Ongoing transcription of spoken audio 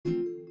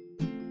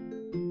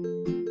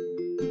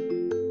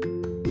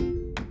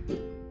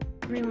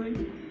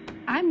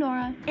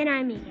Rebecca. And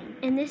I'm Meegan.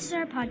 And this is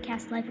our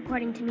podcast, Life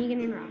According to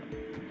Meegan and Rob.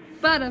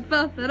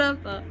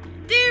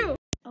 Do!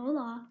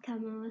 Hola,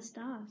 ¿cómo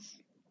estás?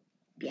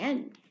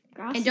 Bien.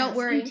 Gracias. And don't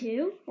worry, You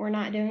too? we're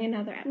not doing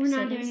another episode. We're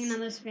not doing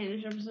another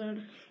Spanish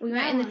episode. We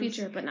might in the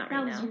future, but not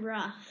right now. That was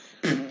rough.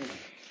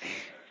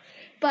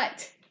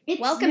 But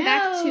welcome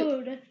back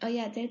to... Oh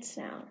yeah, it did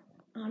snow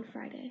on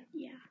Friday.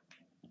 Yeah.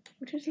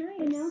 Which was nice.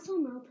 But now it's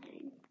all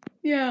melting.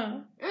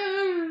 Yeah.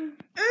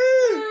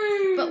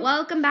 But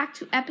welcome back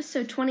to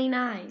episode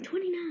 29.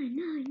 29.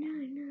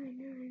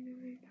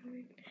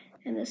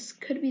 And this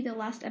could be the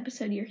last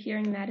episode you're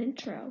hearing that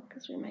intro,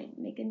 because we might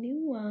make a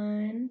new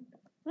one.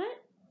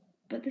 What?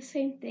 But the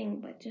same thing,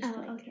 but just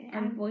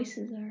our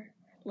voices are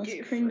less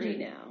cringy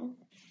now.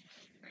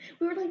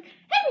 We were like,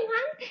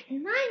 everyone,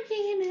 and I'm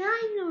Meegan and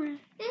I'm Nora.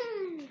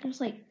 It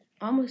was like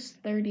almost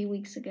 30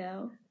 weeks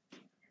ago.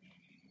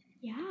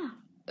 Yeah.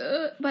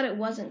 But it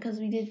wasn't, because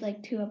we did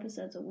like 2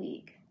 episodes a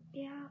week.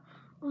 Yeah.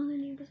 All the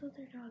neighbors let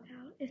their dog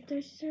out. If there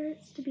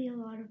starts to be a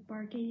lot of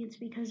barking, it's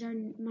because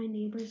my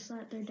neighbors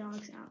let their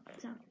dogs out.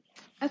 So.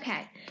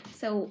 Okay,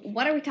 so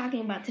what are we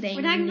talking about today?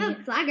 We're talking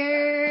about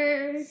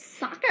soccer.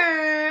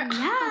 Soccer!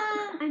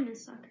 Yeah! I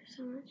miss soccer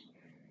so much.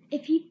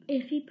 If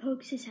he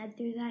pokes his head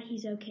through that,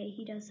 he's okay.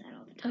 He does that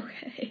all the time.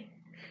 Okay.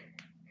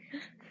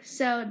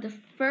 So the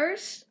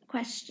first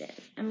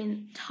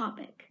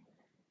topic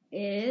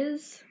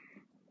is...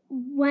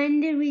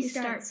 When did we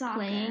start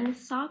playing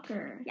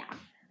soccer? Yeah.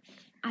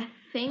 I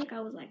think I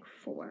was like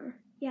 4.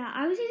 Yeah,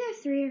 I was either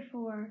 3 or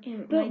 4.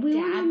 And but my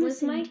dad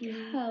was my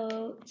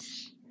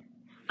coach.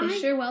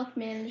 Fisher Wealth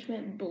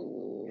Management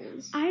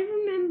Bulls. I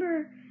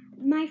remember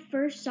my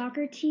first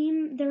soccer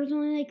team, there was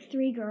only like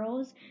 3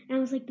 girls, and I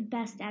was like the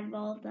best out of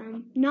all of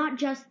them. Not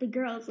just the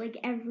girls, like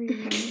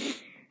everyone.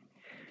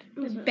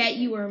 I bet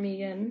you were,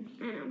 Meegan.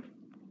 I know.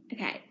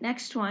 Okay,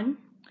 next one.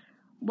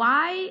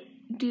 Why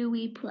do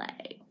we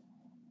play?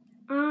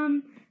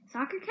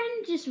 Soccer kind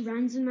of just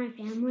runs in my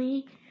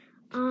family.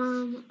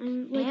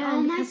 And like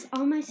and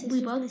all my sisters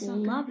we both play soccer.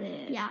 love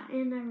it. Yeah,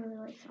 and I really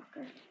like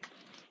soccer.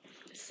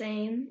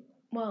 Same.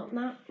 Well,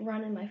 not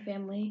run in my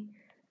family,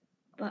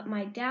 but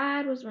my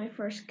dad was my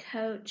first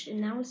coach,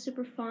 and that was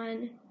super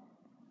fun.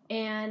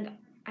 And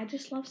I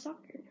just love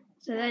soccer.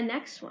 So the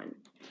next one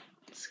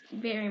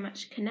very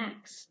much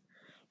connects.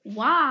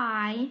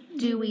 Why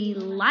do we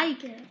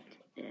like it?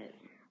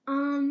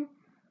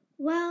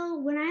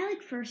 Well, when I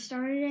first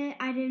started it,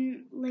 I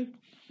didn't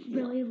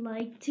really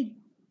like to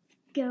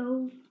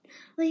go.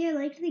 I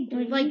liked the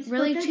games. Like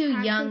really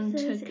too young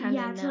to kind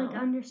of know. To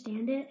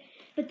understand it.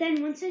 But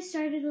then once I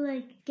started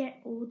to get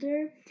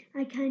older,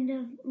 I kind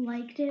of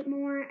liked it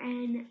more,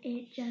 and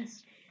it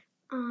just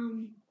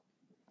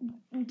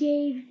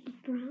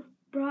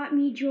brought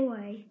me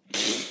joy.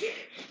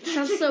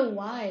 Sounds so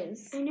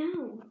wise. I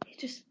know. It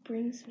just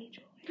brings me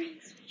joy.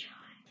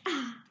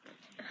 Ah.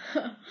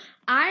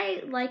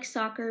 I like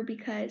soccer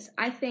because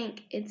I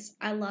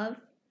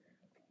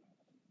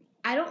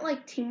don't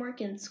like teamwork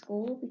in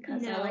school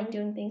because I like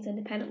doing things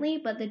independently,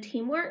 but the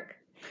teamwork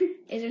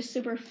is just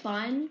super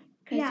fun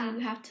because you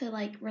have to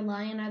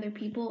rely on other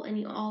people, and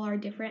you all are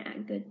different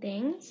at good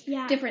things.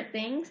 Yeah. Different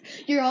things.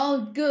 You're all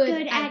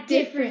good at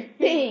different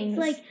things.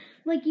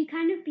 Like you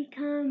kind of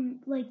become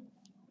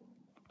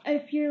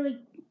if you're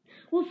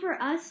well, for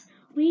us,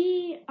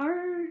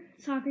 our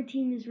soccer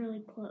team is really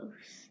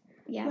close.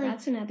 Yeah,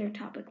 that's another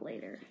topic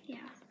later.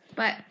 Yeah.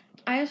 But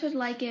I also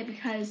like it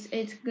because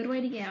it's a good way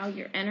to get out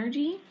your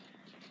energy.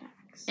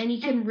 Facts. And you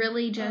can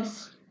really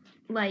just,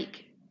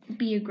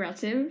 be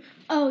aggressive.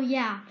 Oh,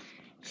 yeah.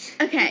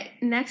 Okay,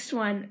 next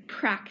one,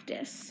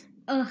 practice.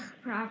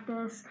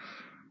 Practice.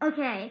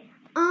 Okay,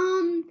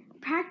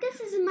 practice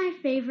isn't my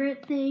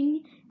favorite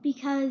thing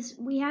because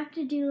we have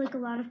to do, a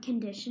lot of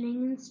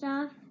conditioning and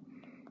stuff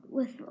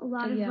with a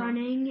lot of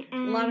running.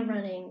 And a lot of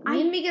running.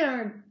 Me and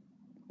Meegan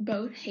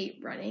both hate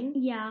running.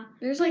 Yeah.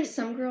 There's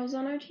some girls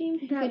on our team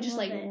who could just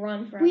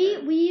run forever.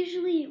 We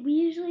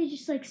usually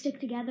just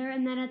stick together,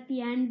 and then at the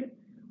end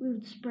we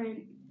would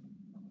sprint.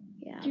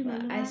 Yeah,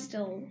 but I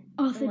still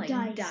the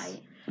dice.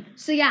 Die.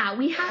 So yeah,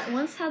 we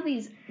once had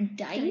these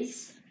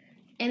dice,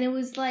 and it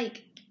was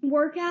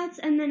workouts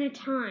and then a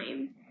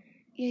time.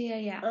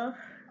 Yeah. Ugh.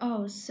 Oh,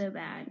 it was so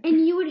bad.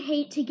 And you would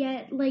hate to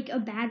get a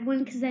bad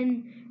one because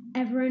then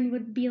everyone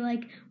would be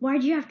like,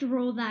 why'd you have to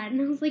roll that? And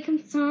I was like,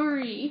 I'm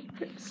sorry.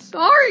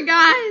 Sorry,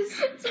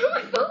 guys. It's not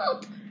my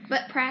fault.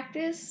 But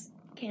practice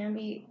can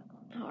be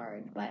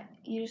hard, but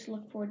you just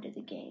look forward to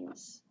the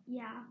games.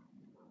 Yeah.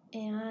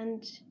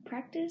 And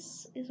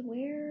practice is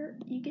where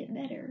you get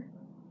better.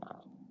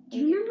 Do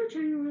you remember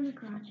trying to learn the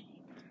karate?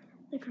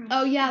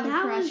 Oh, yeah, the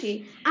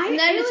karate. And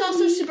then it's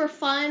also super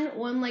fun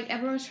when,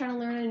 everyone's trying to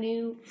learn a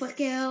new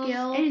skill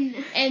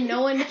and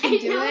no one can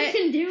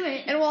do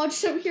it. And we're all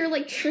just over here,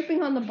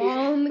 tripping on the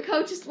ball, and the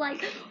coach is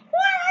like,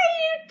 what are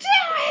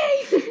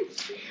you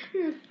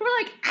doing? We're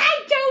like,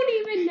 I don't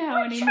even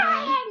know anymore.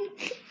 Trying.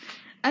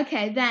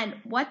 Okay,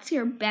 then, what's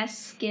your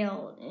best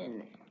skill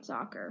in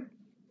soccer?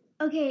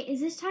 Okay, is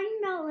this talking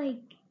about,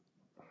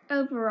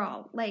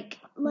 overall? Like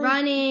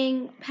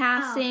running,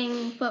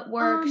 passing,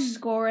 footwork,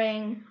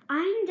 scoring.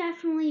 I'm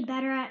definitely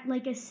better at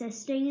like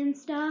assisting and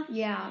stuff.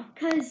 Yeah.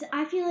 Cause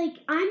I feel like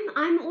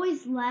I'm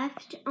always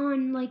left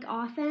on like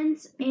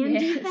offense and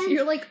defense.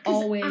 You're like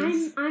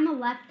always. I'm a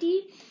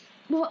lefty.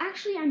 Well,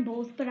 actually, I'm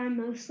both, but I'm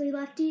mostly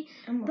lefty.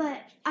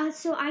 But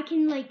so I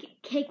can like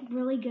kick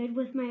really good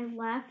with my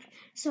left.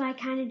 So I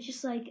kind of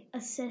just like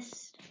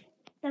assist.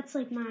 That's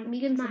like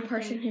Meegan's the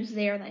person who's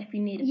there that if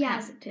you need to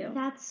pass it to.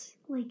 That's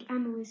like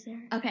I'm always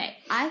there. Okay,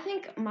 I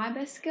think my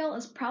best skill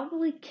is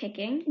probably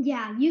kicking.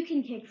 Yeah, you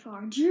can kick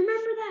far. Do you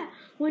remember that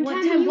one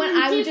time when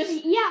I would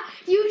just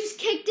you just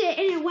kicked it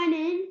and it went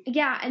in?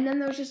 Yeah, and then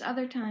there was this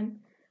other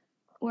time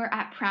where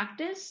at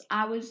practice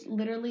I was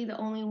literally the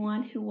only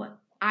one who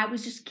I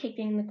was just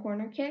kicking the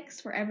corner kicks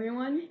for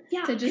everyone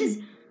to just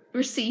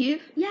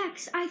receive. Yeah,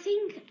 cause I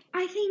think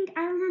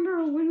I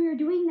remember when we were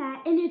doing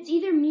that, and it's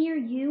either me or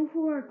you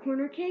who are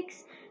corner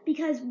kicks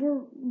because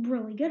we're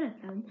really good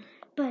at them.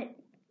 But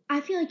I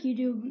feel like you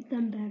do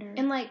them better.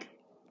 And like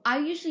I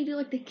usually do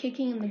like the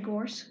kicking and the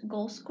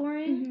goal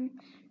scoring. Mm-hmm.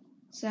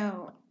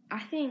 So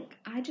I think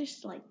I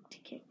just like to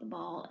kick the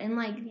ball and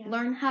like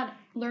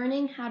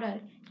learning how to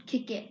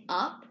kick it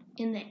up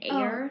in the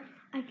air.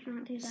 Oh, I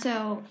cannot do that.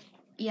 So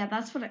yeah,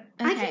 that's what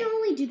I can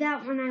only do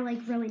that when I like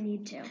really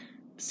need to.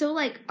 So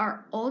like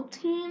our old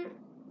team,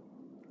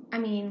 I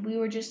mean, we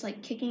were just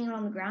like kicking it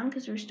on the ground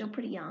because we were still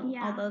pretty young.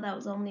 Yeah. Although that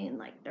was only in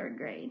like 3rd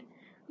grade.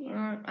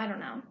 Yeah. I don't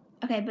know.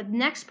 Okay, but the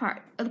next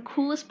part, the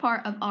coolest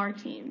part of our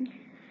team.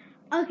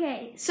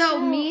 Okay. So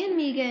me and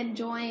Meegan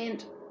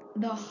joined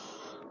the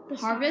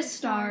Harvest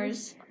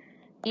Stars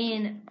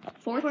in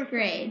 4th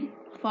grade.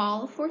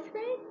 Fall of 4th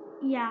grade?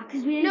 Yeah,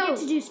 because we didn't get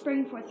to do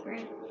spring 4th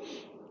grade.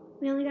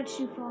 We only got to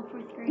do fall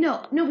 4th grade.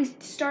 No, we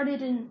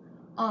started in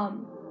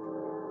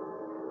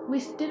we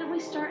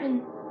start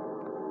in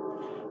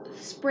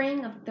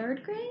spring of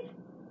 3rd grade?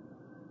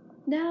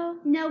 No,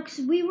 because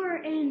we were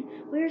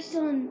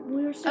still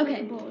with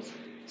the Bulls.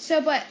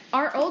 So, but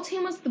our old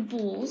team was the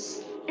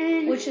Bulls,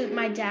 which is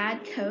my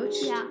dad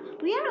coached. Yeah,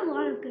 we had a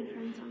lot of good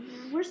friends on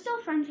there. We're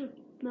still friends with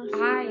most of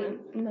them.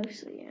 I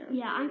mostly am.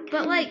 Yeah,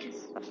 but like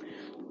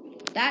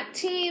that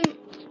team,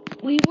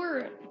 we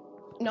were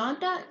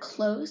not that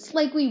close.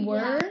 Like we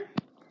were,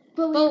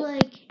 but we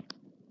like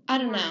I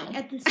don't know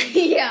at the same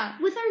time. Yeah.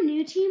 With our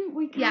new team,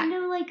 we kind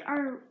of like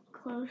are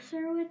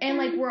closer with them. And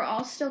like we're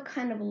all still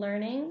kind of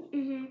learning.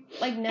 Mm-hmm.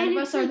 Like none of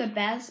us are the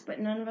best, but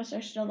none of us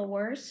are still the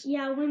worst.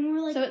 Yeah, when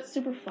we're like so it's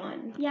super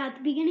fun. Yeah, at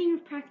the beginning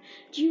of practice.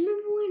 Do you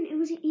remember when it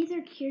was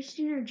either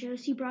Kirsten or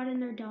Josie brought in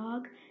their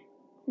dog?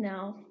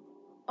 No.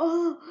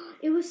 Oh,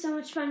 it was so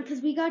much fun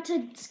because we got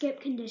to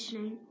skip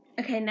conditioning.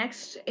 Okay,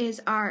 next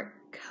is our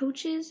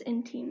coaches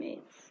and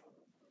teammates.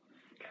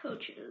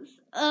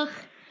 Coaches. Ugh.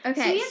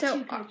 Okay, so we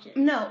have 2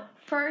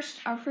 coaches.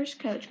 Our first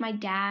coach, my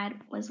dad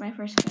was my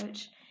first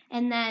coach.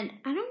 And then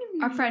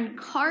our friend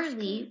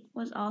Carly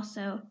was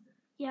also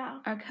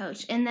our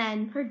coach. And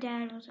then her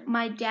dad was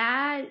my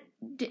dad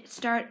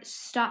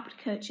stopped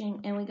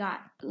coaching, and we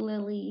got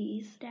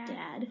Lily's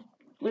dad.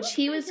 Which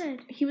he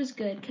was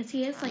good because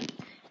he has like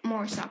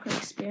more soccer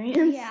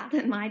experience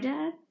than my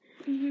dad.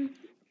 Mm-hmm.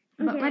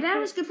 But my dad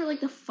was good for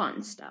like the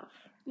fun stuff.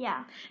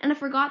 Yeah. And I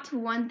forgot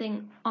one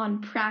thing on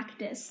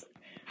practice.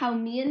 How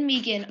me and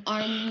Meegan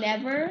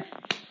are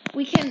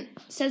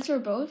since we're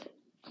both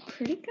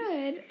pretty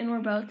good and we're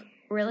both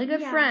really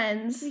good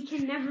friends. We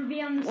can never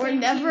be on the same team. We're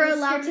never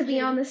allowed to be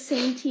on the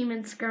same team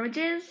in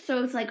scrimmages,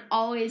 so it's like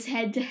always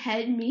head to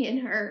head, me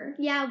and her.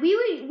 Yeah,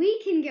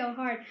 we can go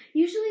hard.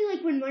 Usually,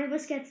 like when one of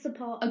us gets the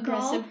ball,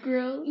 aggressive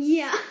girls.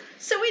 Yeah.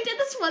 So we did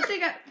this one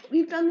thing.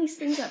 We've done these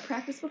things at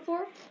practice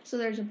before. So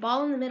there's a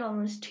ball in the middle,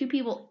 and there's 2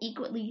 people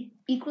equally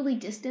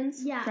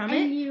distanced from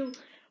it.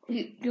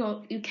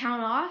 You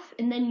count off,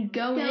 and then you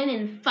go in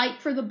and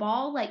fight for the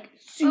ball, like,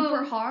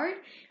 super hard.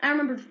 And I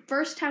remember the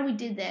first time we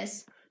did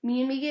this,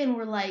 me and Meegan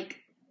were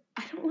like,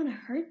 I don't want to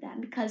hurt them,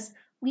 because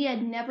we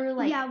had never,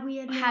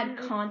 had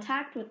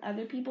contact with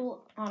other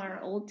people on our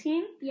old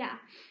team. Yeah.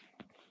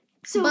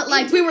 So, but,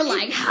 like, we were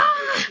like,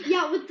 ha!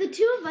 Yeah, with the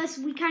 2 of us,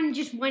 we kind of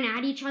just went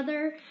at each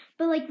other.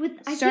 But, like,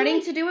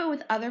 starting to do it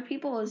with other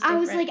people is different. I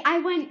was like, I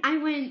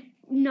went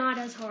not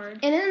as hard.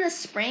 And then in the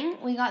spring,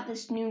 we got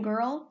this new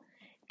girl,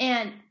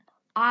 and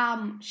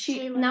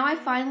now I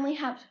finally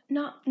have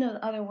the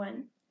other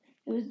one.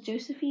 It was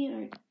Josephine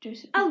or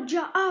Josephine. Oh,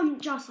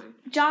 Jocelyn.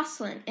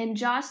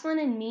 Jocelyn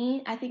and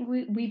me. I think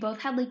we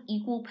both had like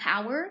equal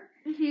power.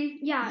 Mm-hmm.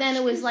 Yeah. Then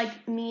it was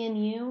like me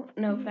and you.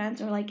 No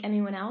offense, or like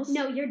anyone else.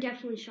 No, you're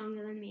definitely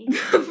stronger than me.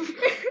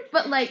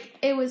 But like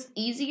it was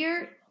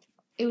easier.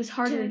 It was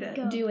harder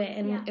to do it,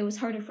 and it was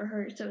harder for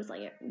her. So it was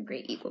like a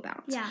great equal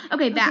balance. Yeah.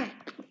 Okay, back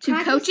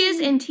to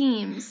coaches and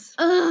teams.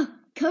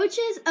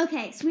 Coaches,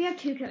 okay, so we have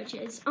 2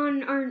 coaches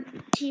on our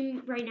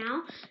team right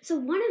now. So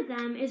one of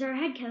them is our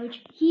head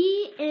coach.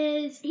 He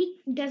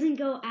doesn't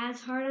go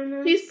as hard on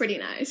us. He's pretty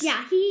nice.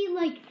 Yeah, he,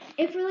 like,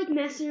 if we're, like,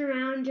 messing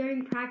around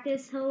during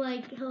practice, he'll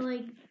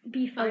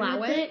be fine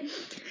with it.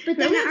 But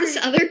then this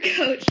other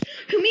coach,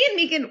 who me and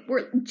Meegan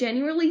were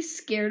genuinely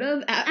scared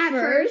of at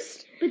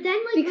first. But then,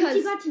 like, because once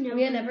you got to know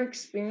we had never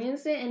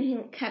experienced it, and he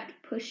kept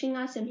pushing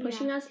us and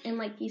pushing us, and,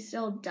 like, he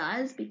still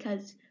does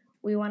because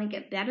we want to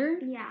get better.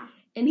 Yeah.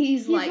 And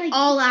he's like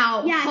all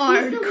out,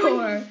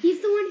 hardcore.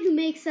 He's the one who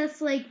makes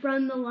us, like,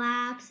 run the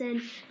laps. And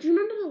do you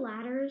remember the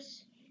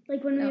ladders?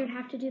 Like, when we would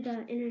have to do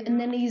the in and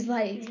then he's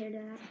like,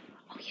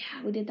 oh,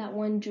 yeah, we did that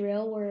one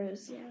drill where it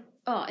was,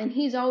 oh, and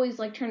he's always,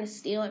 like, trying to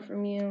steal it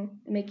from you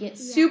and make it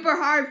super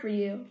hard for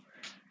you.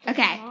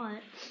 Okay.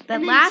 The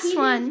last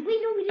one. Wait,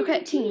 no, we didn't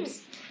do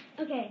teams.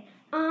 Okay.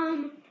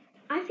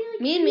 I feel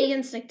like me and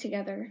Meegan stick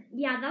together.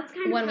 Yeah, that's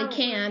kind of when we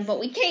can, but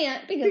we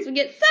can't because we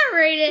get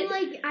separated.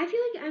 But, like, I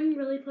feel like I'm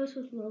really close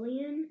with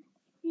Lillian.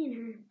 Me and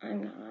her.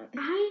 I'm not.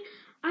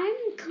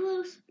 I'm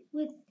close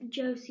with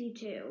Josie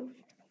too.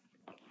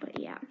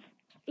 But yeah.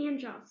 And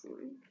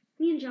Jocelyn.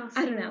 Me and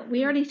Jocelyn. I don't know.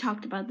 We already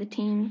talked about the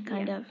team,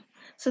 kind of.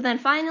 So then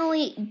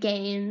finally,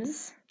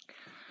 games.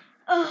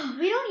 Oh,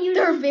 we don't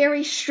usually. They're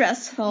very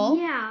stressful.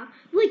 Yeah.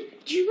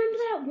 Like, do you remember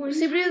that one?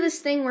 So we do this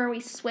thing where we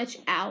switch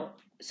out.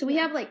 So we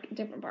have, like,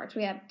 different parts.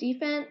 We have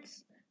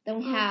defense, then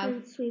we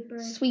have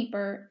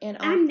sweeper, and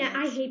offense.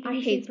 I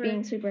hate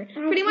being sweeper.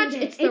 Pretty much,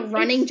 it's the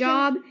running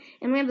job,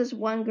 and we have this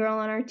one girl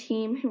on our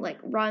team who, like,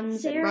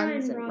 runs and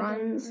runs and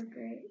runs.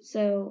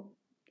 So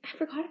I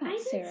forgot about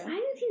Sarah. I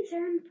haven't seen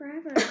Sarah in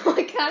forever. Oh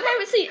my god, I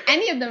haven't seen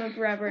any of them in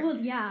forever. Well,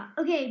 yeah.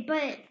 Okay,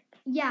 but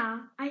yeah,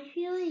 I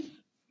feel like.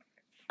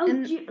 Oh,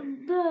 and,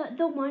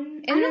 the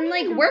one. And then,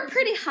 like, we're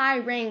pretty high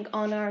rank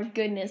on our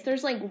goodness.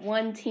 There's, like,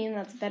 one team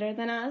that's better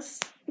than us.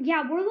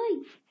 Yeah, we're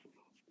like.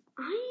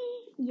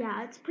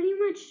 It's pretty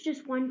much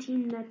just one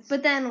team that's.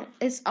 But then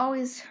it's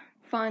always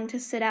fun to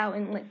sit out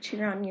and, like,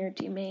 cheer on your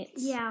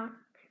teammates. Yeah.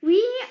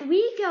 We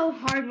go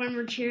hard when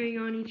we're cheering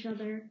on each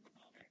other.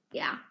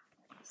 Yeah.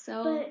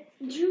 So. But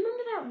do you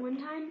remember that one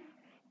time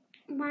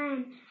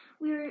when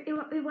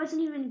it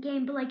wasn't even a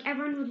game, but, like,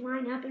 everyone would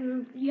line up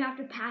and you have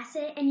to pass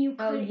it and you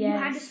couldn't. You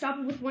had to stop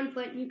it with one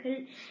foot and you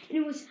couldn't.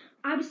 And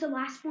I was the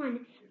last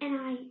one and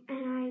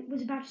I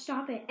was about to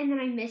stop it and then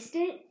I missed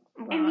it.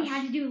 Oh, and we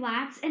had to do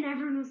laps, and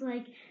everyone was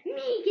like,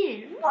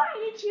 Meegan, why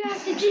did you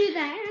have to do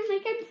that? And I'm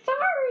like, I'm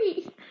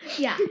sorry.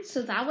 Yeah,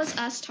 so that was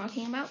us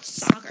talking about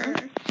soccer.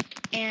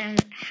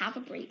 And have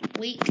a great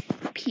week,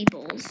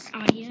 peoples.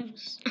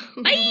 Adios.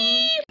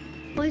 Bye!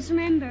 Always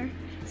remember,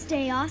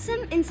 stay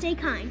awesome and stay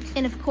kind.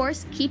 And of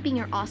course, keeping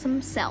your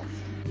awesome self.